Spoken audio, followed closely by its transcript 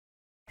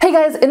Hey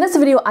guys, in this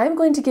video, I'm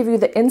going to give you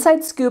the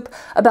inside scoop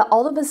about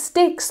all the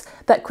mistakes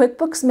that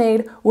QuickBooks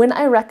made when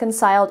I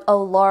reconciled a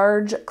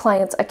large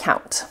client's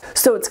account.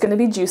 So it's going to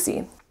be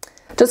juicy.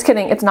 Just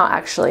kidding, it's not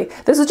actually.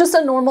 This is just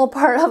a normal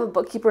part of a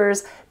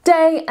bookkeeper's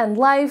day and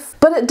life,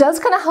 but it does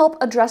kind of help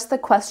address the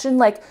question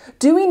like,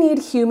 do we need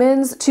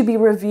humans to be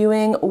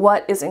reviewing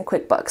what is in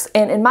QuickBooks?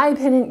 And in my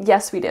opinion,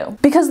 yes we do.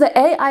 Because the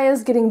AI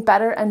is getting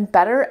better and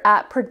better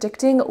at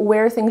predicting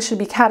where things should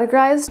be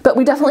categorized, but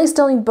we definitely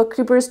still need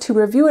bookkeepers to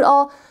review it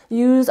all,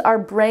 use our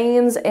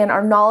brains and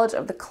our knowledge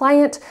of the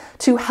client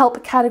to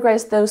help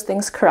categorize those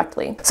things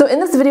correctly. So in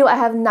this video, I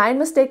have 9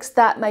 mistakes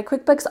that my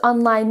QuickBooks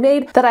Online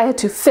made that I had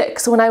to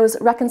fix when I was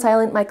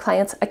reconciling my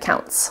clients'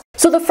 accounts.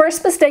 So the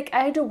first mistake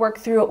I had to work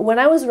through when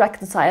I was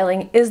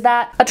reconciling is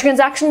that a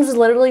transaction was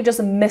literally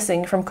just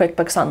missing from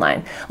QuickBooks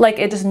Online. Like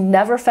it just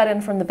never fed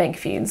in from the bank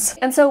feeds.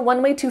 And so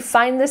one way to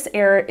find this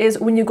error is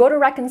when you go to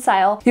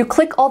reconcile, you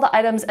click all the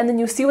items and then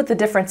you see what the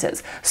difference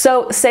is.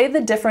 So say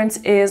the difference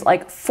is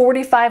like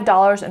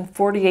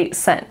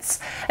 $45.48.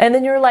 And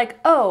then you're like,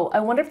 oh, I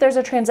wonder if there's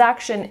a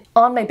transaction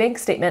on my bank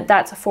statement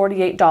that's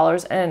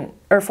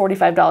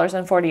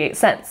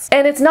 $45.48.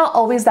 And it's not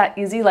always that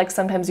easy, like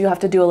sometimes you have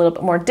to do a little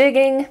bit more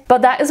digging,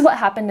 but that is what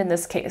happened in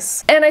this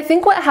case. And I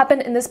think what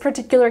happened in this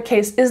particular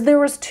case is there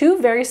was 2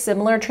 very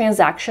similar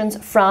transactions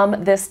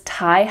from this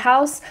Thai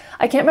house.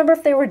 I can't remember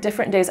if they were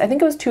different days. I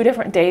think it was 2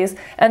 different days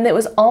and it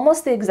was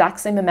almost the exact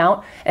same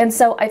amount. And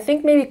so I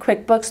think maybe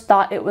QuickBooks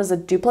thought it was a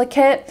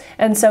duplicate.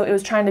 And so it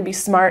was trying to be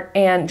smart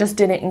and just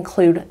didn't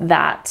include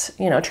that,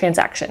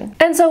 transaction.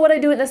 And so what I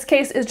do in this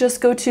case is just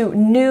go to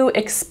new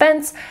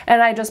expense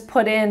and I just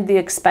put in the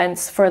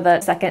expense for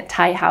the second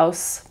Thai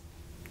house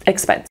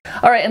expense.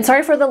 All right, and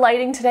sorry for the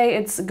lighting today.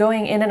 It's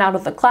going in and out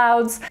of the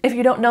clouds. If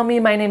you don't know me,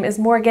 my name is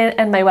Morgan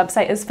and my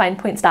website is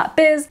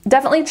FinePoints.biz.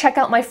 Definitely check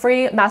out my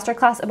free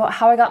masterclass about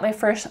how I got my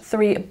first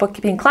 3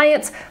 bookkeeping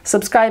clients.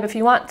 Subscribe if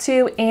you want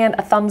to, and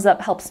a thumbs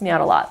up helps me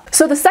out a lot.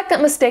 So the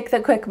second mistake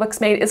that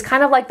QuickBooks made is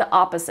kind of like the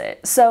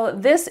opposite. So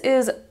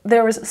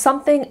there was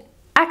something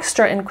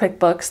extra in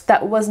QuickBooks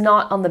that was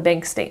not on the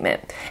bank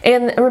statement.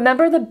 And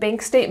remember, the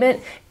bank statement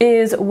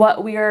is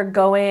what we are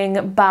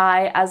going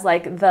by as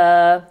like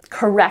the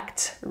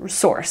correct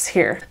source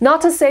here.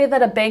 Not to say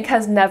that a bank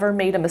has never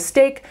made a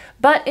mistake,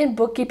 but in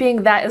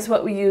bookkeeping, that is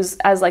what we use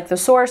as like the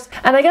source.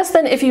 And I guess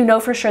then if you know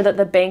for sure that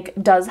the bank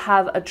does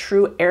have a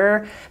true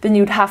error, then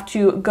you'd have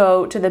to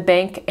go to the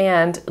bank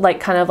and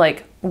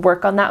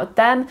work on that with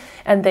them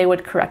and they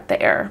would correct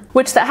the error,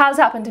 which that has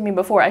happened to me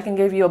before. I can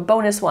give you a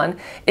bonus one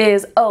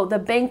is, oh, the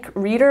bank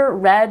reader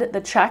read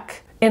the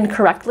check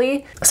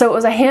incorrectly. So it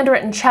was a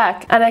handwritten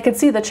check and I could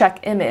see the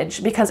check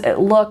image because it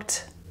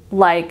looked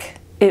like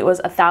it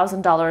was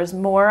 $1,000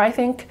 more, I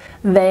think,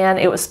 than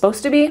it was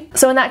supposed to be.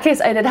 So in that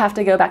case, I did have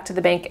to go back to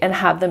the bank and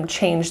have them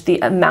change the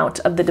amount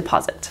of the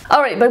deposit.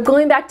 All right, but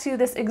going back to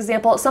this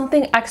example,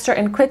 something extra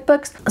in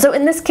QuickBooks. So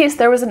in this case,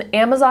 there was an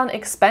Amazon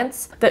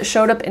expense that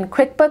showed up in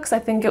QuickBooks. I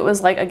think it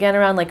was again,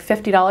 around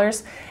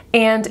 $50.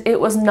 And it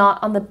was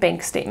not on the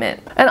bank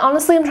statement. And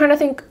honestly, I'm trying to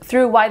think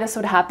through why this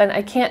would happen.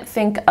 I can't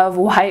think of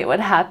why it would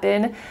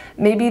happen.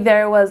 Maybe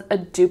there was a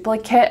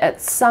duplicate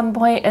at some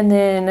point and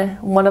then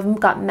one of them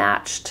got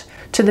matched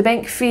to the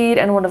bank feed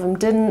and one of them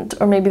didn't,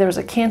 or maybe there was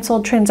a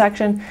canceled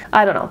transaction.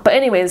 I don't know. But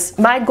anyways,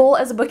 my goal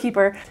as a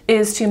bookkeeper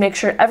is to make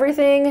sure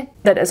everything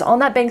that is on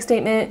that bank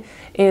statement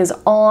is in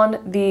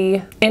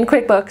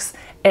QuickBooks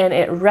and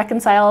it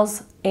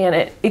reconciles and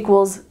it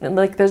equals,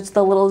 there's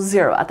the little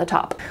 0 at the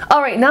top.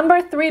 All right,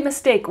 number 3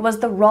 mistake was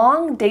the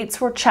wrong dates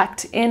were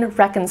checked in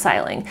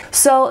reconciling.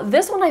 So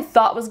this one I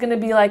thought was gonna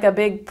be like a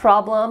big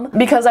problem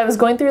because I was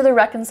going through the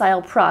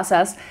reconcile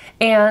process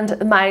and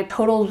my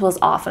totals was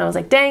off and I was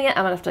like, dang it,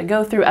 I'm gonna have to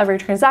go through every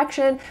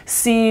transaction,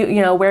 see,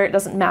 where it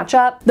doesn't match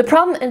up. The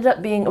problem ended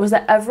up being was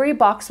that every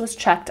box was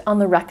checked on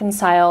the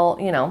reconcile,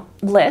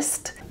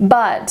 list,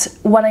 but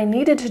what I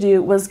needed to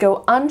do was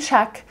go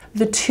uncheck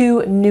the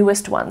 2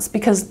 newest ones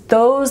because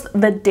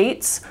the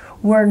dates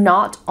were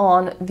not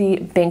on the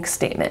bank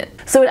statement.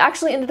 So it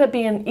actually ended up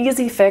being an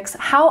easy fix.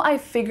 How I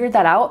figured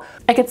that out,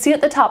 I could see at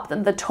the top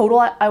that the total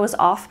I was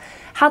off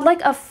had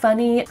like a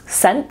funny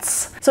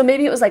cents. So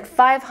maybe it was like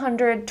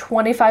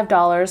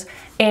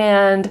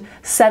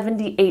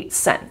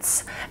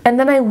 $525.78. And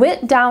then I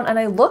went down and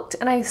I looked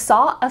and I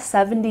saw a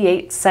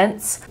 78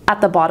 cents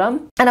at the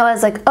bottom. And I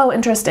was like, oh,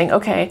 interesting.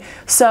 Okay.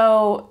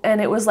 So, and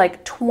it was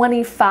like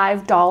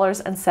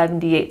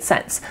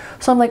 $25.78.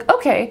 So I'm like,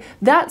 okay,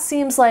 that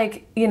seems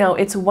like,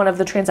 it's one of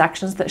the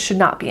transactions that should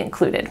not be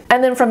included.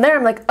 And then from there,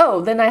 I'm like,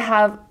 oh, then I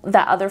have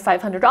that other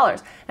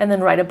 $500. And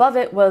then right above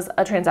it was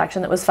a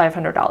transaction that was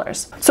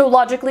 $500. So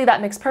logically,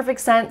 that makes perfect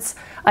sense.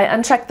 I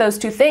unchecked those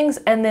 2 things,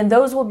 and then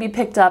those will be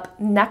picked up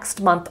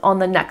next month on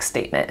the next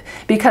statement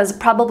because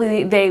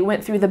probably they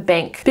went through the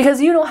bank.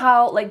 Because you know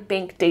how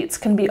bank dates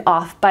can be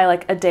off by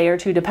a day or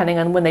 2 depending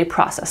on when they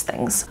process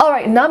things. All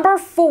right, number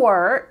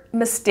 4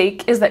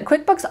 mistake is that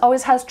QuickBooks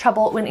always has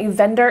trouble when a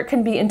vendor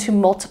can be into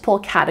multiple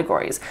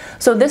categories.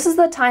 So this is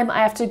the time I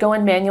have to go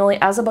in manually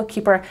as a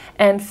bookkeeper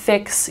and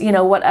fix,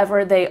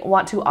 whatever they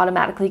want to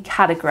automatically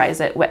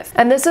categorize it with.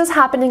 And this is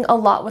happening a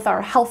lot with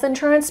our health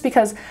insurance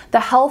because the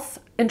health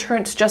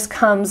insurance just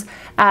comes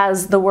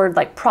as the word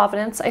like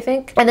Providence, I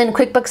think. And then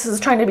QuickBooks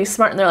is trying to be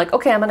smart and they're like,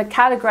 okay, I'm going to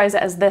categorize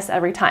it as this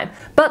every time.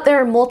 But there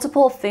are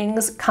multiple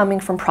things coming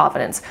from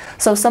Providence.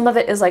 So some of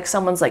it is like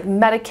someone's like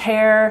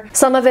Medicare,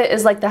 some of it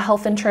is like the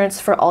health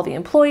insurance for all the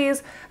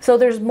employees. So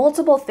there's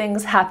multiple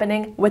things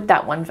happening with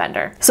that one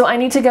vendor. So I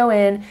need to go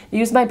in,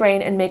 use my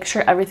brain, and make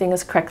sure everything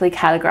is correctly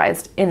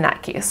categorized in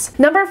that case.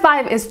 Number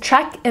 5 is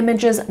check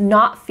images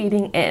not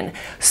feeding in.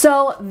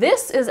 So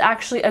this is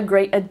actually a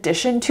great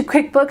addition to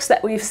QuickBooks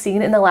that we've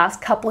seen in the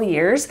last couple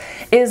years,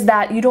 is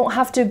that you don't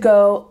have to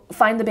go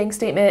find the bank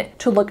statement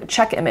to look at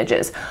check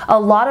images. A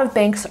lot of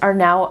banks are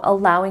now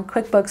allowing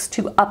QuickBooks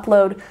to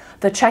upload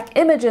the check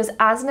images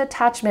as an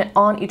attachment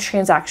on each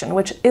transaction,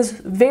 which is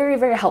very,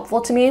 very helpful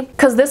to me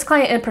because this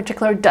client in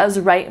particular does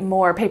write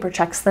more paper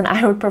checks than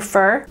I would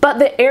prefer. But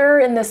the error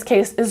in this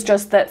case is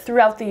just that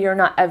throughout the year,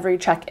 not every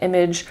check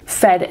image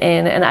fed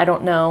in, and I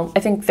don't know, I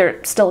think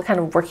they're still kind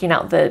of working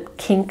out the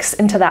kinks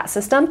into that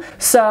system.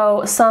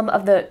 So some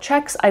of the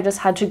checks, I just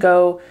had to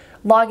go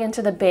log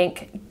into the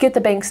bank, get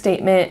the bank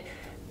statement,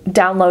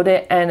 download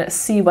it, and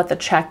see what the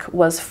check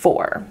was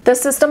for. The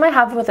system I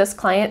have with this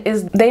client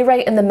is they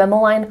write in the memo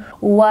line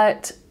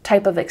what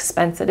type of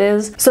expense it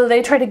is. So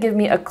they try to give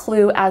me a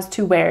clue as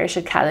to where I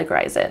should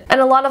categorize it. And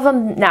a lot of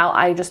them now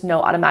I just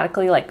know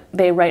automatically, like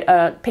they write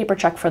a paper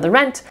check for the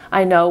rent.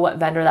 I know what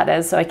vendor that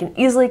is, so I can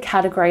easily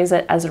categorize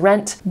it as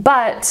rent.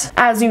 But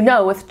as you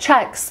know, with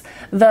checks,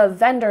 the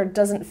vendor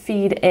doesn't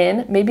feed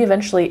in. Maybe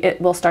eventually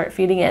it will start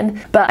feeding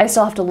in, but I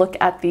still have to look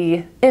at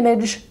the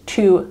image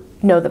to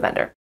know the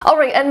vendor. All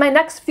right, and my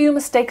next few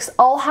mistakes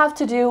all have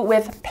to do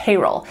with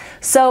payroll.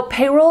 So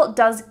payroll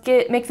does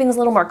make things a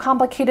little more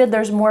complicated.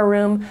 There's more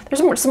room,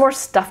 some more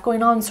stuff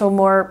going on, so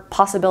more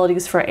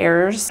possibilities for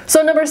errors.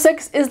 So number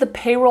 6 is the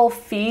payroll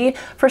fee.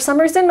 For some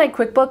reason, my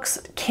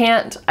QuickBooks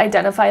can't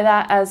identify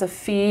that as a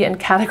fee and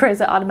categorize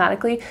it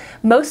automatically.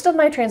 Most of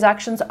my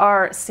transactions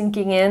are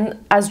syncing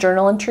in as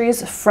journal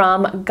entries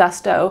from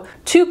Gusto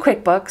to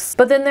QuickBooks,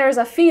 but then there's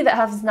a fee that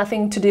has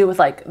nothing to do with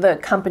like the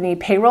company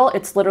payroll.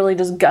 It's literally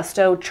just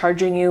Gusto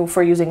charging you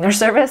for using their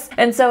service.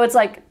 And so it's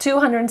like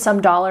 $200 and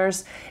some,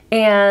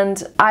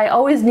 and I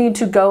always need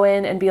to go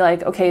in and be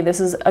like, okay, this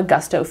is a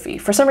Gusto fee.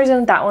 For some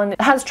reason, that one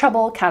has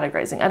trouble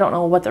categorizing. I don't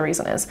know what the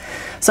reason is.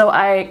 So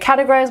I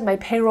categorize my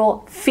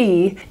payroll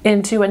fee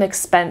into an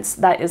expense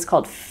that is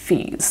called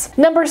fees.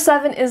 Number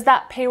 7 is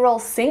that payroll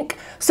sync.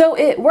 So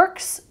it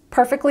works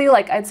perfectly,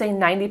 like I'd say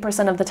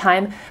 90% of the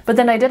time, but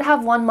then I did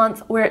have one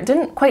month where it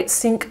didn't quite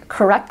sync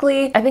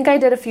correctly. I think I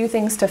did a few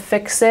things to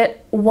fix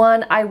it.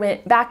 One, I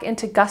went back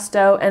into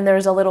Gusto and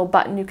there's a little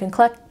button you can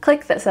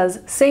click that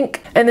says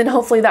sync, and then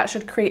hopefully that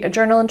should create a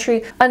journal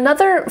entry.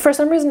 Another, for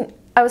some reason,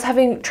 I was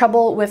having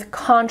trouble with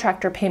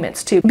contractor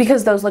payments too,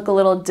 because those look a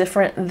little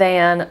different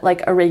than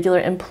like a regular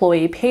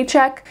employee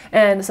paycheck,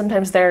 and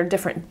sometimes they're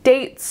different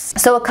dates.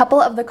 So a couple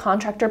of the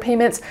contractor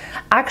payments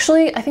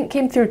actually I think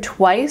came through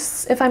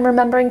twice, if I'm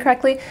remembering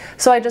correctly.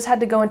 So I just had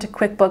to go into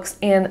QuickBooks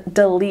and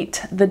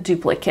delete the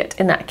duplicate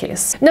in that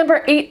case.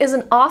 Number 8 is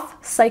an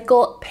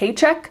off-cycle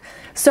paycheck.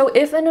 So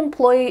if an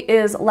employee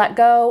is let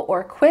go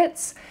or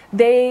quits,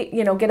 they,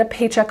 get a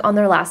paycheck on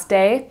their last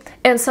day.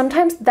 And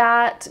sometimes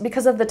that,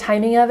 because of the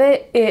timing of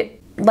it, it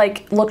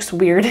like looks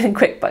weird in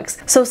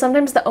QuickBooks. So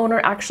sometimes the owner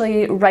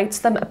actually writes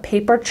them a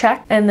paper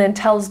check and then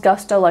tells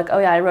Gusto like, oh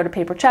yeah, I wrote a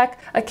paper check.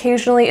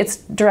 Occasionally it's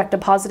direct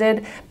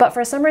deposited, but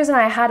for some reason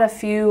I had a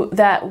few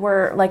that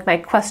were like my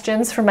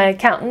questions from my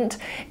accountant,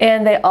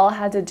 and they all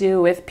had to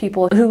do with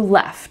people who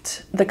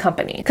left the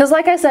company. Because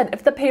like I said,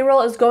 if the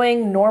payroll is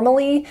going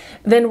normally,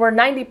 then we're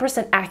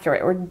 90%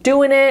 accurate. We're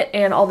doing it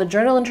and all the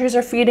journal entries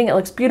are feeding, it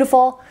looks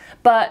beautiful.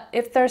 But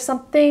if there's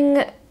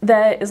something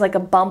that is like a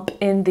bump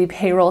in the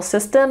payroll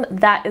system,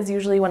 that is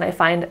usually when I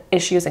find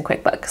issues in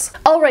QuickBooks.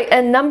 All right,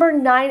 and number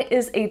 9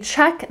 is a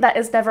check that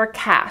is never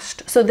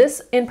cashed. So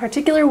this in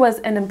particular was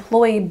an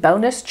employee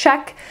bonus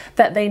check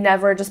that they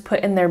never just put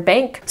in their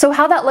bank. So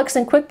how that looks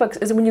in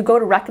QuickBooks is when you go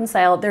to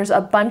reconcile, there's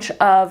a bunch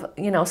of,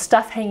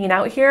 stuff hanging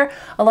out here.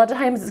 A lot of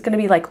times it's gonna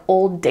be like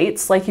old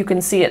dates, like you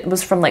can see it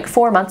was from like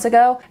 4 months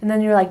ago, and then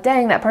you're like,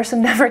 dang, that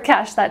person never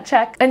cashed that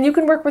check. And you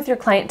can work with your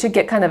client to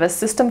get kind of a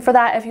system for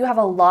that. If you have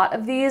a lot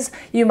of these,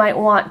 you might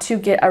want to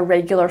get a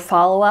regular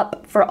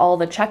follow-up for all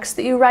the checks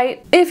that you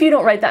write. If you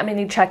don't write that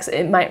many checks,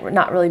 it might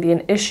not really be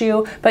an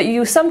issue, but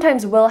you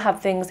sometimes will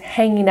have things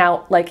hanging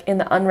out like in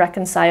the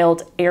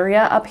unreconciled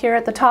area up here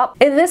at the top.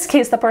 In this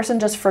case, the person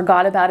just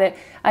forgot about it.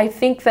 I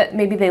think that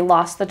maybe they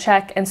lost the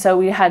check, and so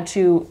we had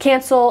to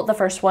cancel the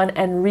first one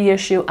and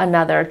reissue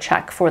another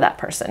check for that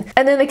person.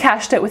 And then they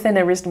cashed it within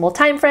a reasonable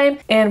time frame,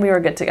 and we were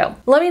good to go.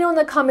 Let me know in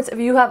the comments if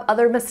you have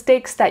other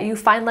mistakes that you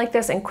find like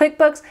this in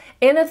QuickBooks,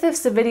 and if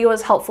this video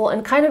is helpful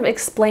in kind of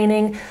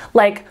explaining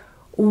like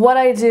what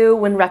I do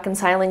when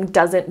reconciling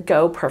doesn't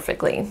go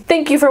perfectly.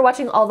 Thank you for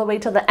watching all the way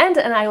till the end,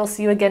 and I will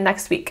see you again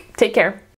next week. Take care.